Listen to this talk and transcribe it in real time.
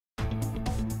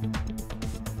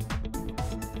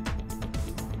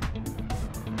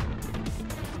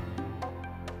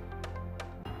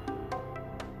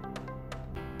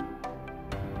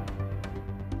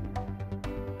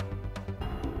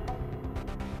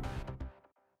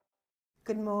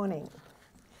Good morning.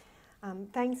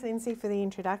 Thanks, Lindsay, for the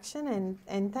introduction,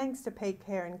 and thanks to Peak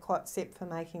Care and QuatSIP for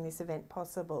making this event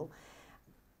possible.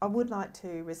 I would like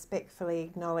to respectfully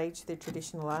acknowledge the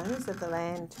traditional owners of the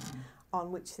land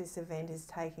on which this event is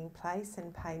taking place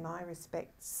and pay my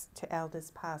respects to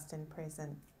elders past and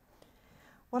present.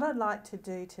 What I'd like to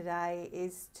do today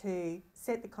is to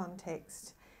set the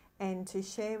context and to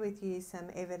share with you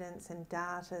some evidence and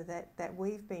data that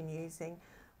we've been using.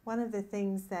 One of the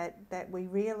things that we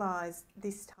realised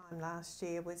this time last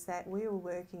year was that we were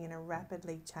working in a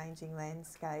rapidly changing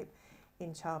landscape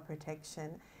in child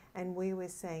protection, and we were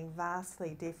seeing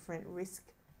vastly different risk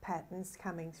patterns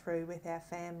coming through with our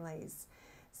families.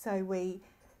 So we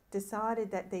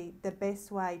decided that the best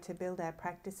way to build our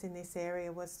practice in this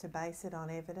area was to base it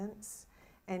on evidence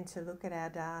and to look at our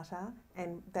data,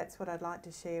 and that's what I'd like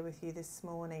to share with you this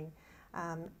morning.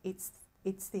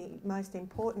 It's the most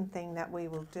important thing that we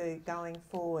will do going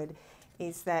forward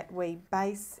is that we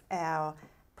base our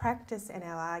practice and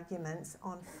our arguments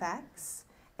on facts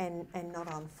and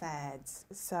not on fads.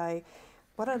 So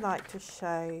what I'd like to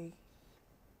show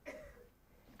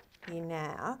you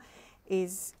now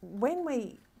is when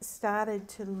we started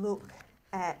to look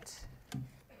at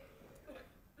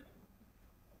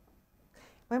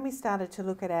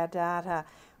our data,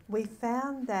 we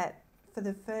found that for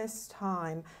the first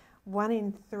time 1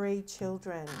 in 3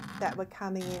 children that were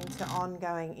coming into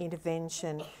ongoing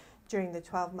intervention during the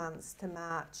 12 months to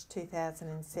March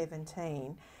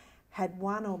 2017 had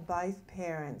one or both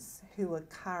parents who were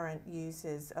current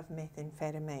users of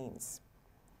methamphetamines.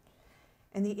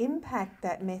 And the impact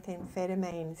that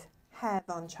methamphetamines have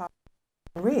on child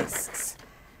risks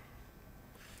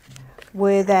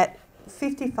were that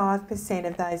 55%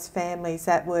 of those families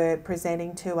that were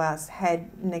presenting to us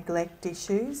had neglect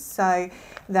issues. So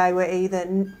they were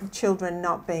either children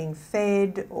not being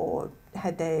fed or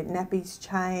had their nappies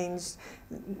changed,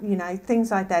 you know, things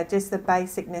like that, just the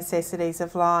basic necessities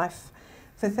of life.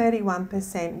 For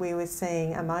 31% we were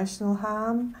seeing emotional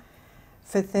harm.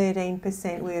 For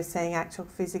 13% we were seeing actual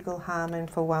physical harm, and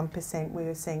for 1% we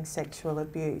were seeing sexual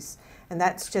abuse. And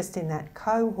that's just in that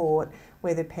cohort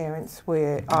where the parents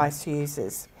were ICE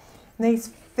users. And these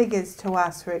figures to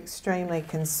us were extremely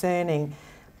concerning,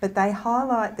 but they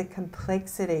highlight the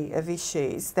complexity of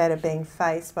issues that are being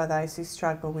faced by those who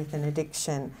struggle with an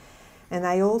addiction. And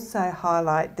they also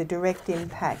highlight the direct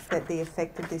impact that the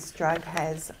effect of this drug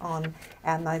has on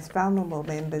our most vulnerable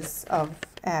members of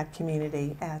our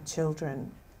community, our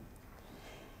children.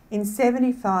 In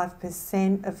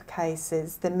 75% of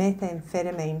cases, the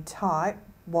methamphetamine type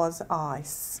was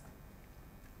ice.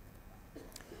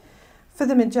 For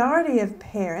the majority of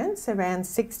parents, around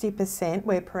 60%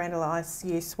 where parental ice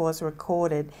use was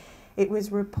recorded, it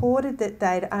was reported that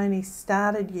they'd only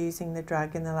started using the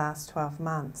drug in the last 12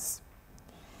 months.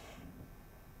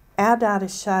 Our data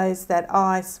shows that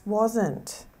ice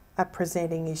wasn't a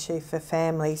presenting issue for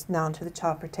families known to the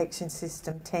child protection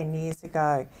system 10 years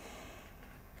ago.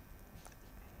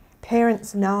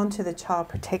 Parents known to the child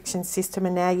protection system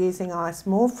are now using ice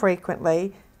more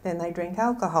frequently than they drink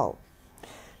alcohol.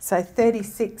 So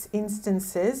 36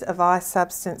 instances of ice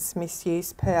substance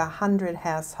misuse per 100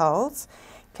 households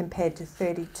compared to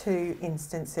 32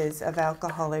 instances of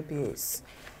alcohol abuse.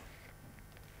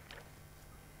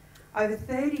 Over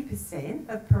 30%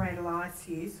 of parental ice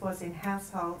use was in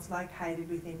households located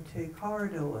within 2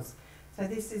 corridors. So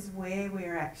this is where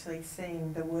we're actually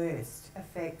seeing the worst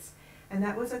effects. And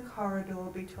that was a corridor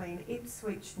between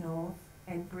Ipswich North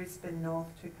and Brisbane North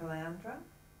to Caloundra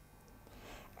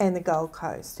and the Gold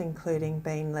Coast, including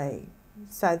Beenleigh.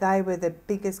 So they were the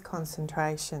biggest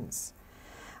concentrations.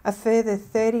 A further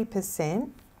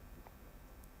 30%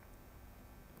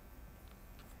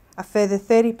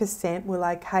 were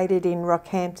located in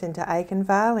Rockhampton to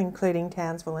Aikenvale, including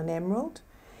Townsville and Emerald,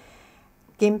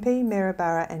 Gympie,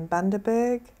 Maryborough and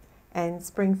Bundaberg, and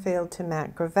Springfield to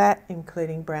Mount Gravatt,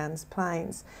 including Browns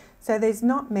Plains. So there's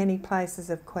not many places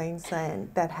of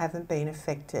Queensland that haven't been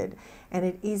affected, and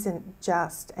it isn't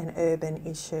just an urban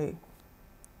issue.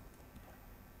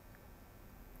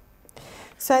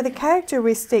 So the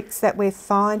characteristics that we're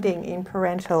finding in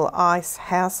parental ICE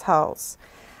households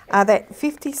are that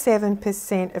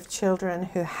 57% of children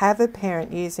who have a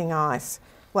parent using ICE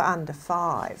were under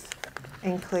 5,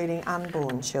 including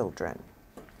unborn children.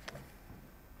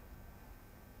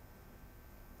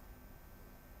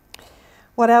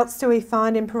 What else do we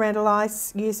find in parental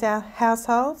ICE use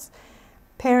households?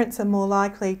 Parents are more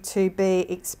likely to be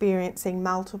experiencing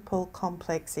multiple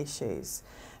complex issues.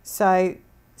 So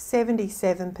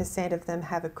 77% of them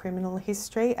have a criminal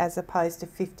history as opposed to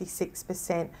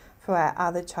 56% for our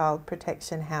other child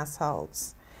protection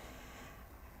households.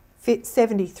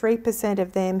 73%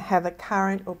 of them have a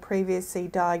current or previously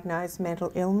diagnosed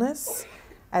mental illness,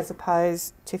 as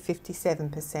opposed to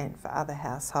 57% for other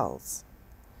households.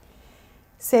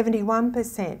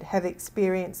 71% have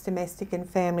experienced domestic and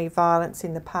family violence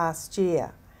in the past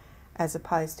year, as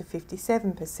opposed to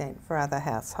 57% for other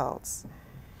households.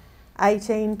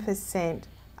 18%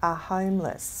 are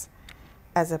homeless,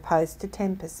 as opposed to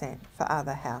 10% for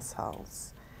other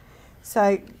households.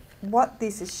 So what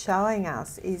this is showing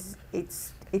us is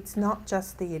it's not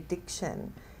just the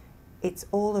addiction, it's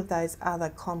all of those other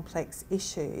complex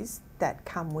issues that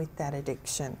come with that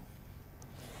addiction.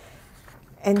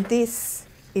 And this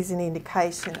is an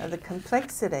indication of the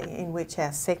complexity in which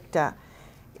our sector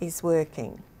is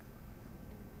working.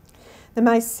 The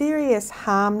most serious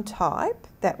harm type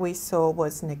that we saw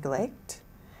was neglect,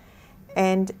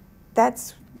 and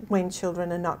that's when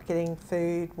children are not getting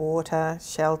food, water,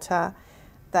 shelter.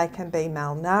 They can be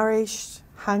malnourished,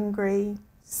 hungry,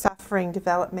 suffering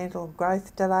developmental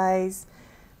growth delays,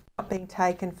 not being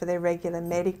taken for their regular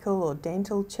medical or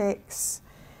dental checks.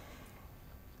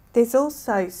 There's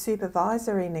also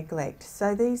supervisory neglect.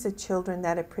 So these are children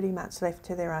that are pretty much left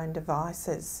to their own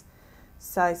devices.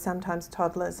 So sometimes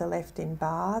toddlers are left in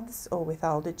baths or with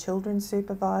older children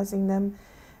supervising them.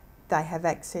 They have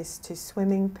access to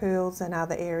swimming pools and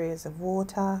other areas of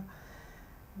water.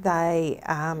 They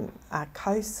are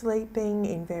co-sleeping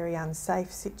in very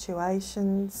unsafe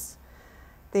situations.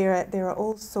 There are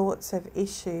all sorts of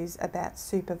issues about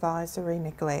supervisory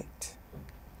neglect.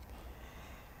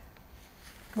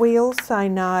 We also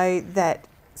know that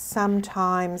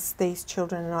sometimes these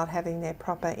children are not having their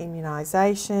proper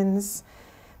immunisations,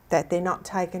 that they're not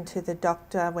taken to the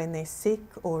doctor when they're sick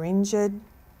or injured,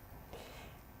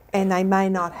 and they may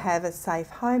not have a safe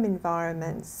home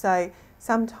environment. So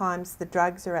sometimes the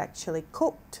drugs are actually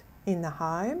cooked in the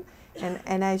home,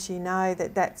 and as you know,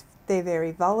 they're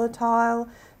very volatile,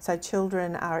 so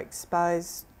children are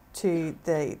exposed to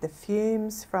the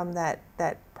fumes from that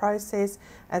process,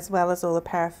 as well as all the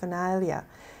paraphernalia.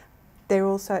 They're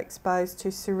also exposed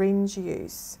to syringe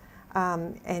use,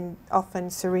 and often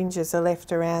syringes are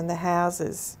left around the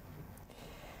houses.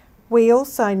 We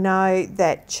also know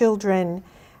that children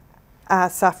are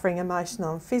suffering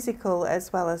emotional and physical,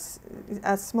 as well as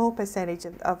a small percentage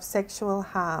of sexual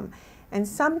harm. And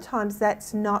sometimes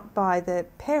that's not by the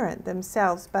parent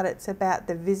themselves, but it's about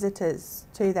the visitors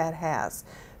to that house.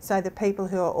 So the people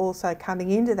who are also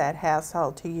coming into that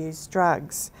household to use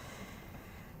drugs.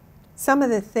 Some of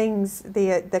the things,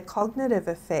 the cognitive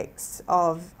effects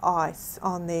of ice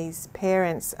on these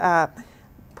parents are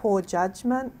poor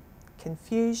judgment,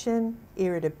 confusion,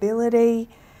 irritability,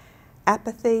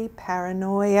 apathy,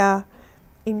 paranoia,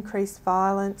 increased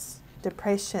violence,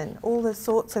 depression, all the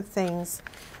sorts of things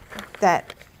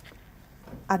that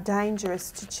are dangerous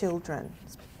to children,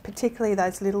 particularly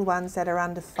those little ones that are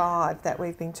under 5 that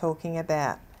we've been talking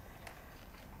about.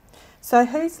 So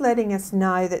who's letting us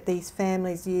know that these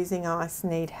families using ice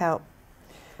need help?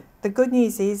 The good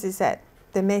news is that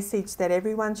the message that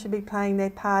everyone should be playing their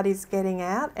part is getting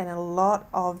out, and a lot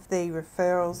of the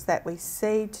referrals that we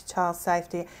see to child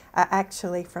safety are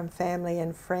actually from family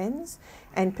and friends,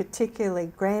 and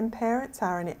particularly grandparents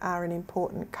are an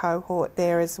important cohort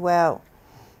there as well.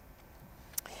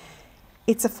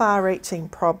 It's a far-reaching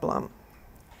problem.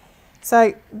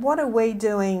 So what are we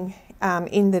doing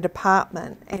in the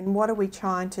department, and what are we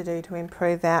trying to do to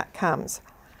improve outcomes?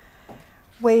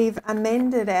 We've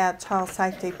amended our child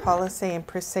safety policy and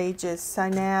procedures, so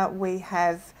now we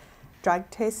have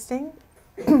drug testing.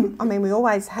 I mean, we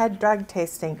always had drug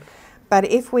testing, but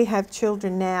if we have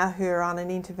children now who are on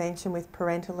an intervention with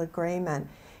parental agreement,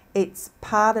 it's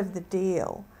part of the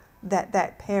deal that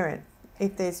that parent,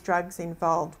 if there's drugs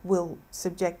involved, will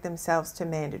subject themselves to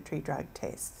mandatory drug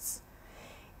tests.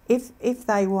 If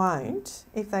they won't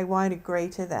agree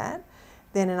to that,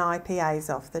 then an IPA is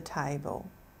off the table.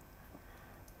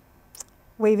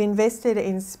 We've invested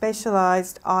in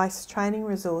specialised ICE training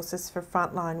resources for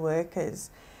frontline workers,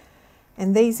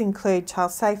 and these include child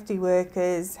safety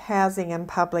workers, housing and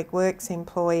public works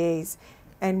employees,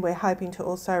 and we're hoping to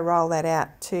also roll that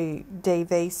out to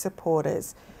DV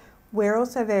supporters. We're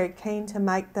also very keen to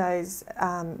make those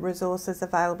resources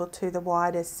available to the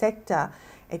wider sector.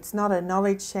 It's not a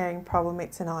knowledge sharing problem,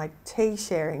 it's an IT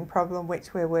sharing problem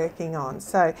which we're working on.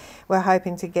 So we're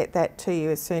hoping to get that to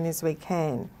you as soon as we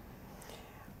can.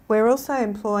 We're also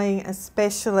employing a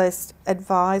specialist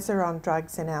advisor on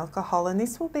drugs and alcohol, and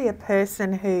this will be a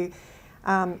person who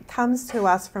comes to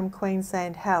us from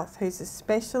Queensland Health, who's a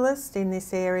specialist in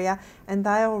this area, and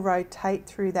they'll rotate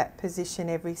through that position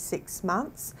every 6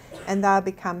 months, and they'll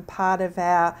become part of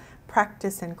our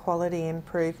practice and quality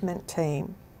improvement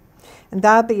team. And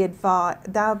they'll be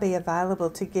available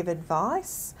to give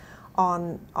advice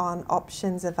on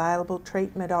options available,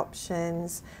 treatment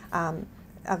options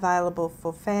available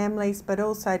for families, but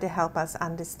also to help us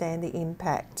understand the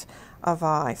impact of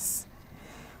ICE.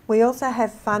 We also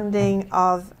have funding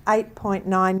of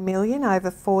 $8.9 million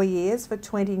over 4 years for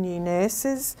 20 new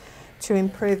nurses to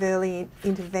improve early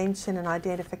intervention and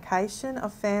identification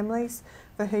of families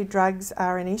for who drugs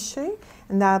are an issue,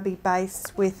 and they'll be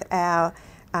based with our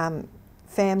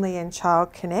Family and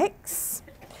Child Connects.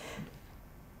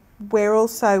 We're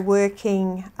also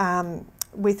working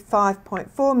with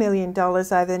 $5.4 million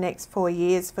over the next 4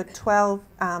 years for 12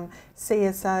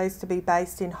 CSOs to be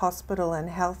based in hospital and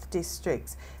health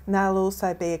districts, and they'll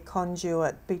also be a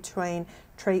conduit between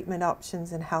treatment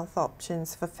options and health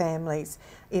options for families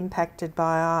impacted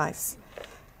by ICE.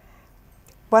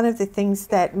 One of the things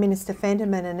that Minister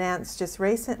Fenderman announced just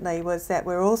recently was that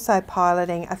we're also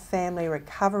piloting a family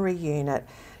recovery unit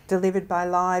delivered by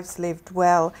Lives Lived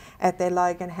Well at their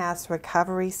Logan House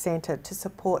Recovery Centre to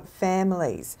support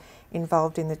families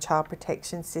involved in the child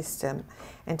protection system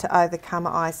and to overcome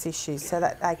ICE issues so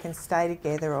that they can stay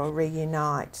together or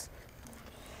reunite.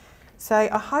 So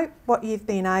I hope what you've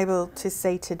been able to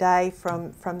see today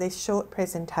from this short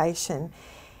presentation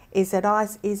is that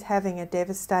ICE is having a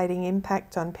devastating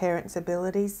impact on parents'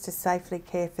 abilities to safely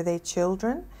care for their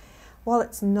children. While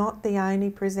it's not the only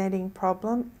presenting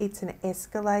problem, it's an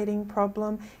escalating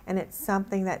problem, and it's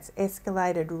something that's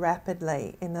escalated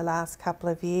rapidly in the last couple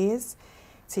of years.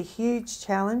 It's a huge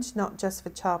challenge, not just for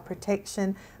child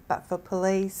protection, but for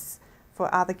police,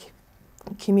 for other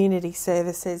community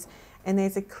services, and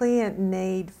there's a clear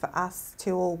need for us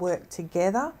to all work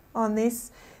together on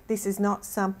this. This is not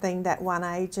something that one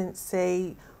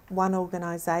agency, one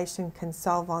organisation can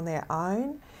solve on their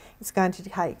own. It's going to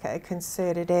take a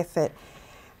concerted effort.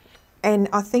 And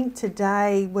I think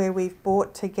today, where we've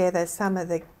brought together some of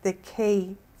the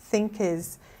key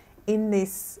thinkers in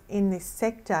this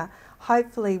sector,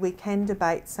 hopefully we can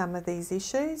debate some of these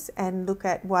issues and look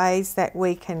at ways that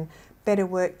we can better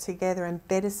work together and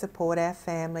better support our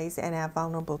families and our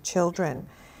vulnerable children.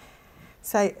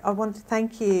 So I want to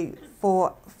thank you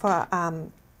for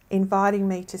inviting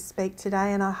me to speak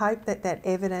today, and I hope that that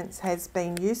evidence has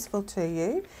been useful to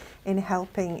you in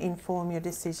helping inform your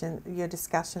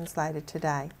discussions later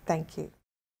today. Thank you.